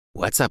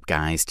What's up,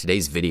 guys?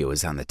 Today's video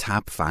is on the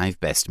top 5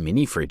 best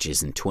mini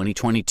fridges in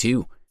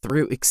 2022.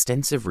 Through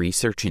extensive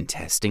research and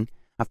testing,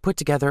 I've put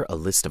together a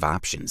list of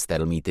options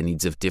that'll meet the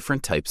needs of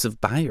different types of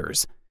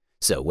buyers.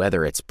 So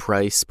whether it's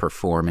price,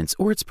 performance,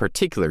 or its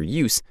particular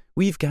use,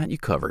 we've got you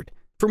covered.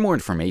 For more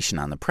information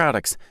on the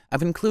products,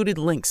 I've included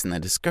links in the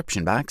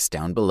description box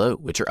down below,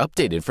 which are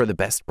updated for the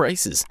best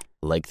prices.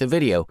 Like the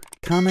video,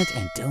 comment,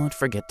 and don't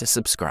forget to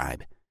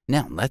subscribe.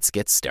 Now let's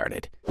get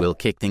started. We'll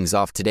kick things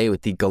off today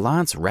with the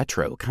Galant's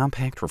Retro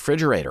Compact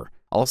Refrigerator,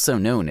 also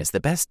known as the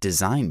best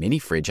design mini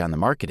fridge on the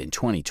market in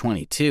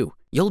 2022.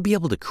 You'll be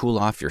able to cool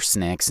off your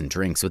snacks and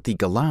drinks with the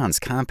Galant's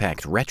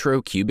Compact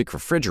Retro Cubic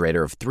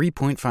Refrigerator of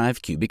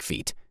 3.5 cubic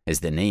feet. As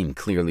the name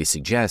clearly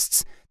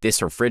suggests,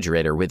 this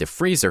refrigerator with a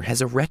freezer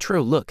has a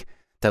retro look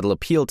that'll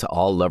appeal to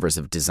all lovers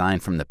of design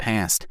from the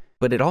past,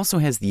 but it also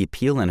has the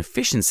appeal and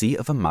efficiency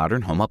of a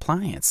modern home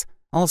appliance.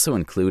 Also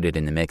included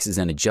in the mix is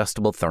an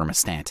adjustable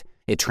thermostat,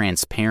 a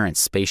transparent,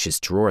 spacious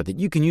drawer that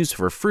you can use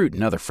for fruit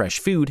and other fresh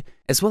food,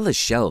 as well as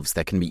shelves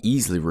that can be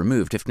easily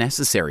removed if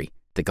necessary.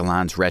 The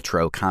Galant's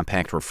Retro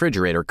Compact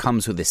Refrigerator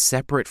comes with a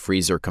separate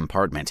freezer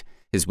compartment,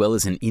 as well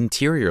as an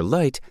interior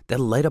light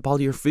that'll light up all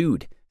your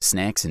food,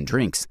 snacks, and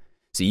drinks,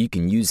 so you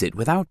can use it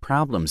without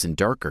problems in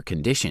darker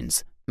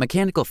conditions.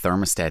 Mechanical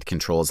thermostat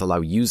controls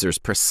allow users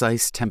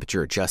precise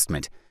temperature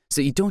adjustment,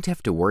 so you don't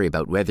have to worry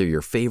about whether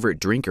your favorite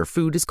drink or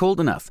food is cold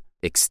enough.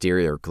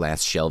 Exterior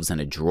glass shelves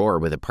and a drawer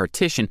with a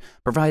partition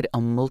provide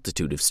a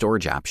multitude of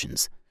storage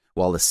options,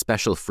 while a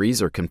special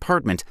freezer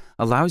compartment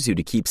allows you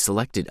to keep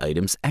selected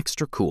items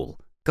extra cool.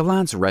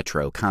 Galant's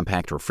Retro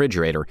Compact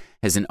Refrigerator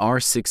has an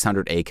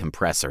R600A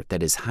compressor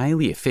that is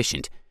highly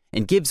efficient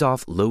and gives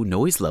off low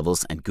noise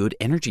levels and good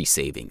energy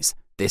savings.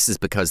 This is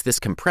because this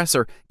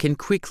compressor can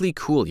quickly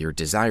cool your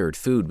desired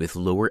food with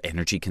lower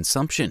energy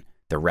consumption.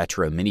 The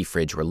retro mini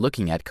fridge we're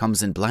looking at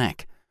comes in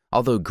black,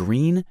 although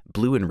green,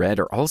 blue, and red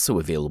are also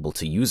available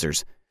to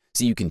users,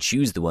 so you can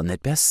choose the one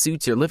that best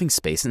suits your living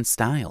space and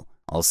style.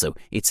 Also,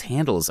 its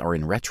handles are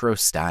in retro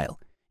style,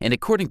 and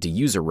according to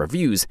user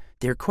reviews,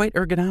 they're quite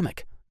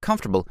ergonomic,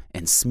 comfortable,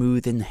 and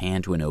smooth in the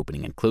hand when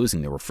opening and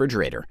closing the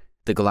refrigerator.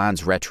 The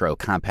Galant's Retro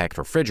Compact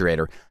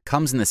Refrigerator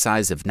comes in the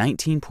size of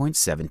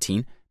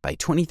 19.17 by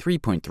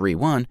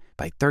 23.31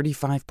 by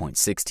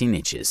 35.16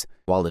 inches,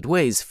 while it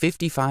weighs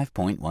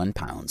 55.1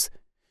 pounds.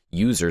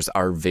 Users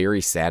are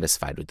very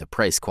satisfied with the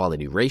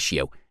price-quality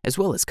ratio as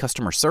well as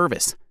customer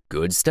service.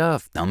 Good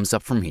stuff, thumbs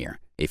up from here.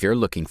 If you're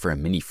looking for a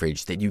mini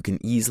fridge that you can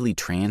easily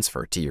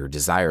transfer to your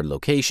desired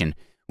location,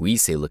 we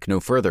say look no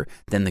further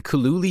than the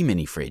Kululi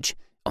mini fridge,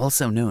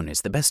 also known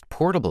as the best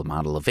portable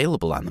model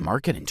available on the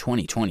market in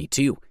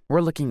 2022.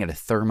 We're looking at a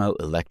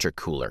thermoelectric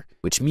cooler,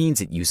 which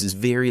means it uses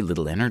very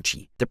little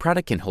energy. The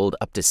product can hold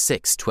up to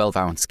 6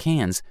 12-ounce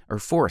cans or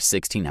 4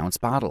 16-ounce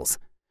bottles.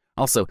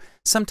 Also,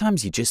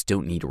 sometimes you just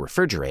don't need a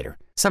refrigerator.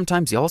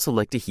 Sometimes you also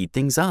like to heat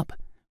things up.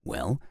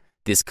 Well,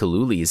 this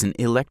Kululi is an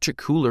electric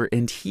cooler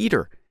and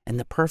heater, and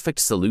the perfect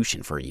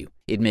solution for you.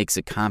 It makes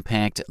a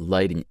compact,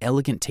 light, and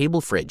elegant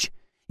table fridge,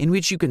 in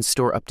which you can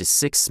store up to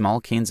 6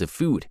 small cans of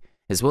food,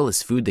 as well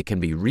as food that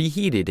can be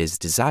reheated as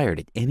desired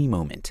at any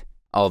moment.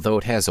 Although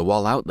it has a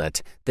wall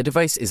outlet, the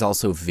device is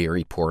also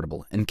very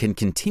portable and can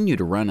continue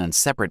to run on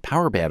separate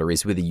power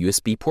batteries with a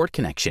USB port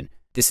connection.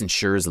 This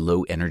ensures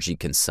low energy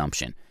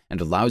consumption and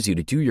allows you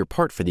to do your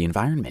part for the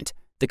environment.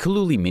 The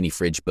Kululi mini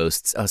fridge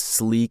boasts a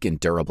sleek and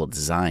durable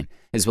design,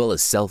 as well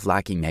as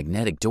self-locking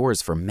magnetic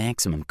doors for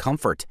maximum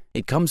comfort.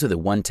 It comes with a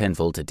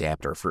 110-volt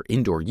adapter for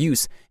indoor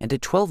use and a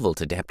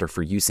 12-volt adapter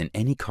for use in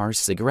any car's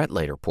cigarette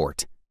lighter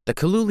port. The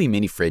Kululi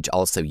mini fridge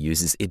also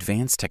uses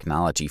advanced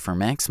technology for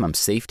maximum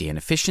safety and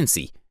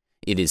efficiency.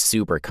 It is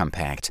super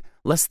compact,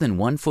 less than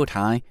 1 foot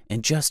high,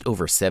 and just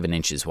over 7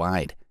 inches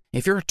wide.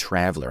 If you're a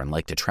traveler and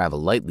like to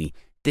travel lightly,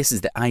 this is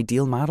the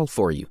ideal model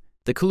for you.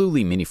 The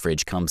Kululi mini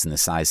fridge comes in the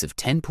size of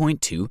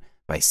 10.2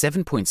 by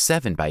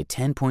 7.7 by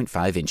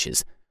 10.5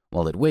 inches,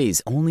 while it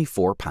weighs only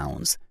 4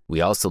 pounds.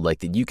 We also like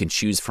that you can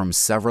choose from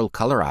several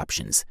color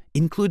options,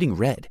 including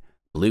red,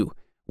 blue,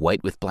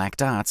 white with black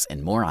dots,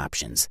 and more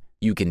options.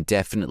 You can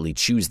definitely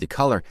choose the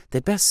color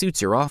that best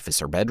suits your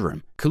office or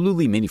bedroom.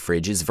 Kululi mini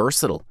fridge is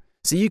versatile,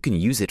 so you can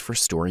use it for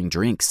storing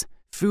drinks,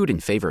 food,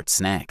 and favorite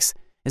snacks,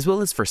 as well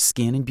as for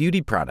skin and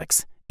beauty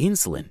products,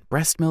 insulin,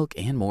 breast milk,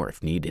 and more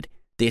if needed.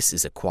 This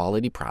is a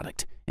quality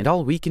product, and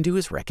all we can do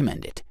is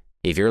recommend it.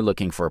 If you're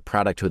looking for a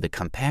product with a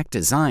compact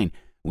design,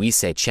 we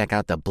say check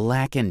out the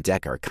Black &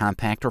 Decker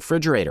Compact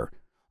Refrigerator,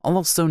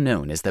 also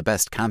known as the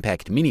best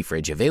compact mini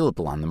fridge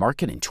available on the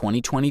market in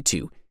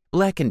 2022.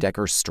 Black &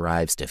 Decker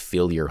strives to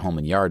fill your home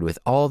and yard with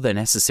all the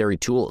necessary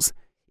tools,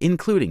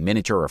 including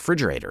miniature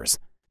refrigerators.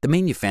 The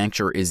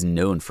manufacturer is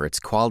known for its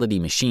quality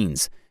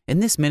machines,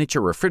 and this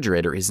miniature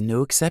refrigerator is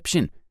no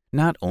exception.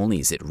 Not only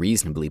is it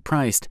reasonably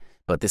priced,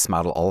 but this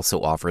model also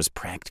offers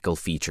practical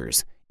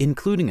features,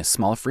 including a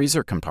small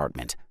freezer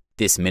compartment.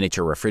 This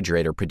miniature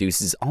refrigerator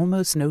produces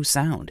almost no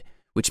sound,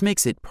 which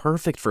makes it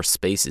perfect for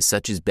spaces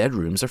such as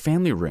bedrooms or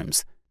family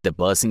rooms. The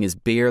buzzing is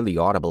barely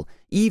audible,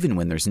 even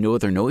when there's no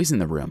other noise in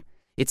the room.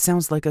 It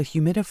sounds like a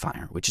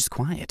humidifier, which is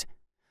quiet.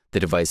 The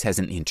device has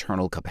an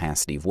internal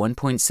capacity of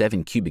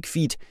 1.7 cubic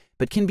feet,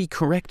 but can be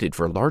corrected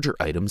for larger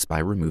items by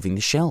removing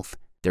the shelf.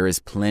 There is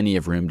plenty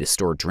of room to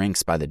store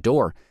drinks by the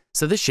door,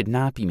 so this should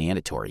not be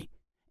mandatory.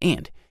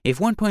 And if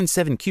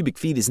 1.7 cubic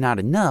feet is not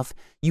enough,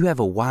 you have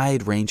a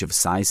wide range of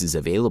sizes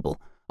available,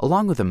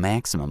 along with a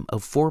maximum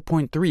of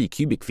 4.3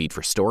 cubic feet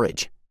for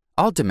storage.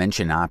 All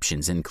dimension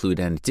options include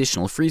an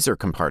additional freezer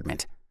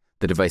compartment.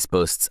 The device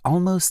boasts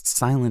almost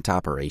silent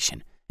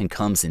operation and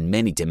comes in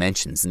many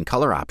dimensions and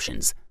color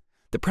options.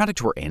 The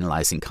product we're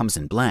analyzing comes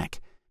in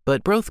black,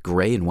 but both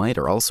gray and white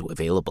are also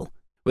available.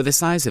 With a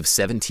size of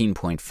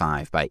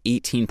 17.5 by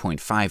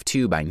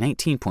 18.52 by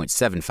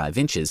 19.75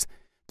 inches,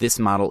 this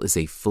model is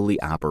a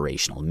fully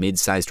operational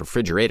mid-sized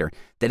refrigerator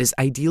that is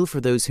ideal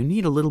for those who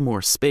need a little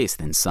more space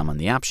than some on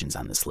the options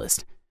on this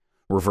list.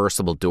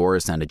 Reversible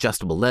doors and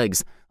adjustable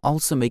legs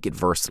also make it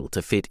versatile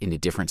to fit into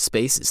different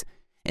spaces,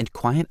 and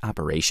quiet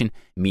operation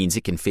means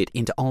it can fit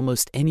into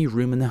almost any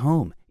room in the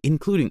home,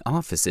 including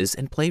offices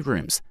and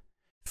playrooms.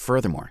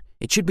 Furthermore,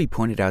 it should be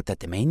pointed out that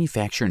the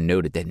manufacturer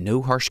noted that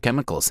no harsh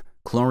chemicals,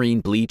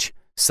 chlorine, bleach,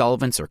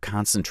 solvents, or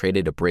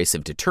concentrated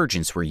abrasive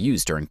detergents were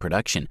used during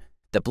production.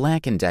 The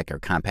Black & Decker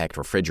compact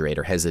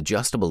refrigerator has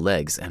adjustable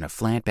legs and a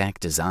flat-back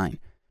design,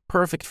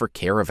 perfect for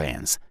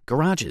caravans,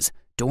 garages,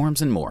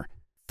 dorms, and more.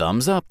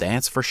 Thumbs up,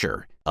 that's for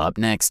sure. Up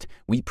next,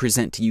 we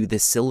present to you the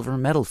silver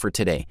medal for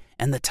today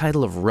and the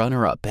title of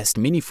runner-up best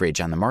mini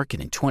fridge on the market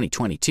in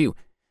 2022,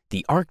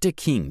 the Arctic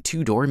King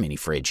 2-door mini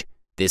fridge.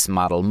 This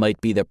model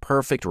might be the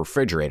perfect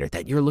refrigerator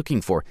that you're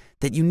looking for,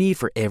 that you need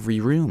for every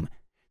room.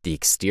 The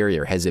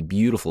exterior has a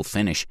beautiful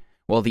finish,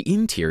 while the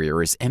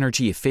interior is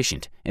energy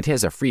efficient and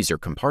has a freezer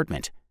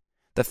compartment.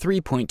 The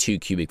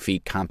 3.2 cubic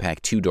feet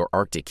compact 2-door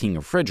Arctic King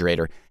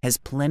refrigerator has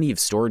plenty of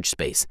storage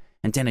space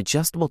and an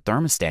adjustable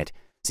thermostat,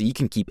 so you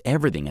can keep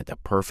everything at the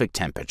perfect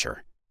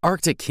temperature.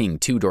 Arctic King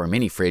 2-door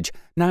mini fridge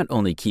not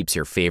only keeps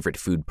your favorite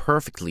food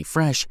perfectly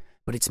fresh,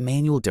 but its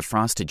manual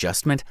defrost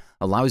adjustment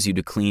allows you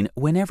to clean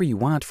whenever you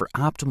want for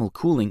optimal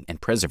cooling and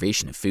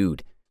preservation of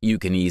food. You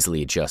can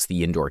easily adjust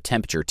the indoor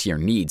temperature to your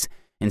needs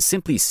and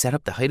simply set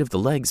up the height of the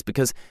legs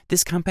because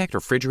this compact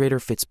refrigerator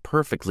fits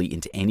perfectly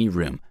into any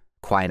room.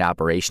 Quiet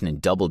operation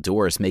and double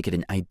doors make it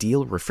an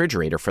ideal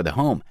refrigerator for the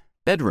home,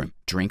 bedroom,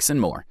 drinks,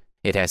 and more.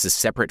 It has a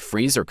separate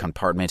freezer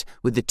compartment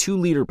with a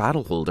 2-liter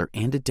bottle holder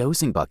and a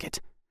dosing bucket.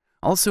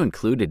 Also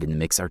included in the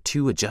mix are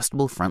 2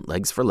 adjustable front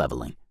legs for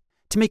leveling.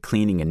 To make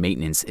cleaning and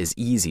maintenance as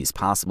easy as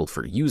possible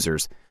for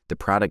users, the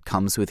product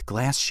comes with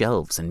glass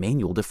shelves and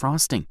manual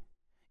defrosting.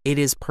 It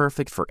is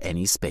perfect for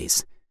any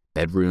space: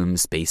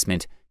 bedrooms,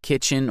 basement,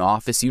 kitchen,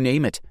 office, you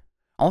name it.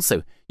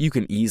 Also, you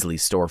can easily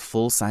store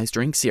full-size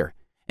drinks here,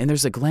 and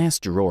there's a glass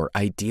drawer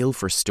ideal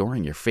for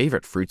storing your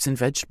favorite fruits and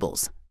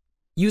vegetables.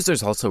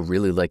 Users also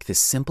really like the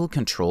simple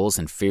controls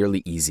and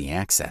fairly easy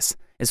access,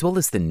 as well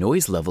as the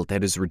noise level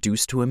that is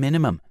reduced to a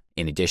minimum.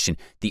 In addition,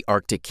 the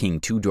Arctic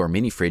King 2-door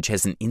mini fridge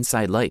has an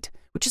inside light,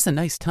 which is a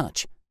nice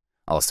touch.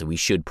 Also, we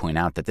should point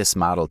out that this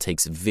model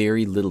takes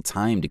very little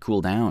time to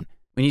cool down.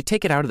 When you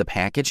take it out of the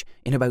package,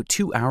 in about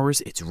 2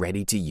 hours, it's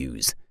ready to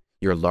use.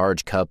 Your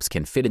large cups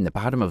can fit in the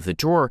bottom of the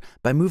drawer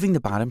by moving the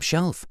bottom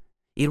shelf.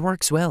 It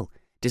works well,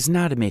 does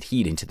not emit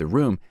heat into the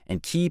room,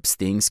 and keeps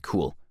things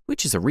cool,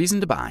 which is a reason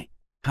to buy.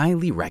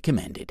 Highly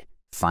recommended.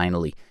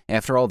 Finally,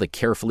 after all the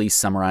carefully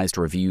summarized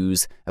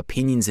reviews,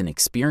 opinions, and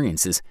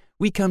experiences,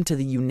 we come to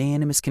the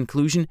unanimous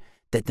conclusion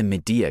that the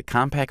Midea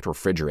compact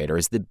refrigerator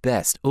is the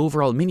best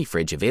overall mini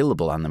fridge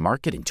available on the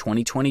market in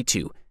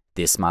 2022.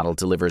 This model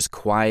delivers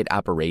quiet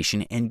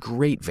operation and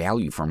great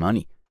value for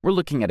money. We're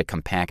looking at a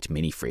compact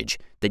mini fridge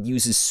that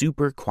uses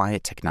super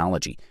quiet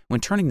technology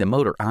when turning the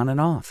motor on and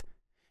off.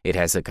 It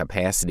has a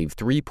capacity of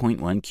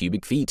 3.1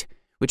 cubic feet,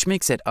 which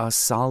makes it a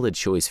solid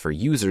choice for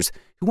users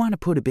who want to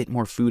put a bit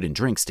more food and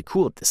drinks to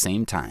cool at the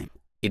same time.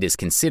 It is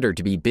considered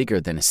to be bigger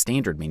than a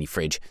standard mini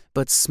fridge,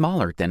 but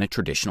smaller than a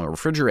traditional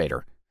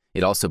refrigerator.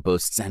 It also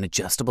boasts an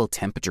adjustable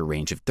temperature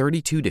range of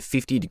 32 to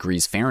 50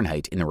 degrees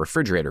Fahrenheit in the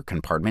refrigerator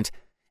compartment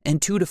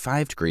and 2 to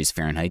 5 degrees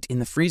Fahrenheit in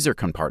the freezer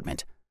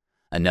compartment.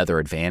 Another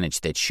advantage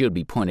that should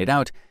be pointed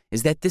out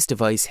is that this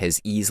device has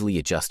easily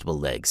adjustable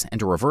legs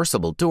and a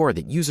reversible door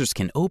that users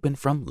can open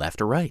from left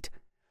or right.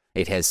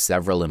 It has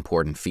several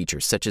important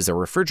features such as a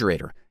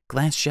refrigerator,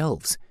 glass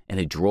shelves, and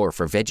a drawer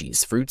for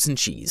veggies, fruits, and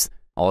cheese.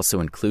 Also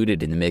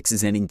included in the mix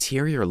is an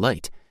interior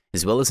light,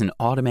 as well as an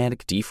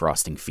automatic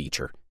defrosting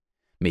feature.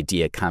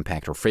 Midea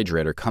Compact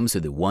Refrigerator comes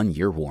with a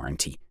 1-year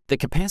warranty. The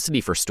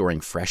capacity for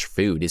storing fresh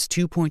food is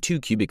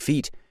 2.2 cubic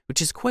feet,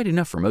 which is quite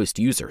enough for most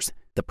users.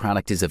 The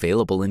product is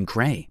available in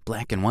gray,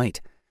 black, and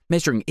white,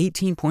 measuring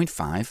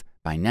 18.5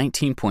 by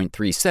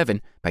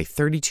 19.37 by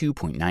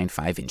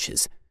 32.95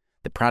 inches.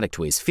 The product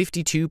weighs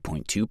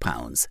 52.2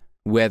 pounds.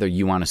 Whether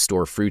you want to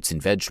store fruits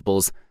and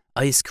vegetables,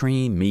 ice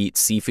cream, meat,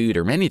 seafood,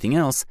 or anything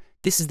else,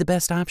 this is the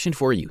best option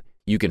for you.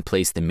 You can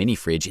place the mini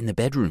fridge in the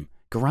bedroom,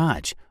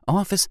 garage,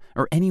 office,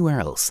 or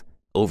anywhere else.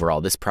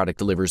 Overall, this product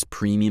delivers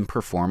premium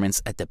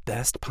performance at the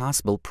best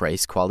possible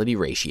price-quality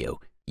ratio.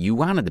 You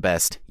wanted the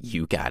best,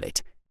 you got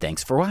it.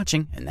 Thanks for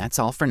watching, and that's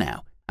all for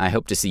now. I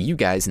hope to see you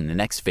guys in the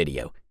next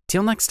video.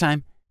 Till next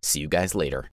time, see you guys later.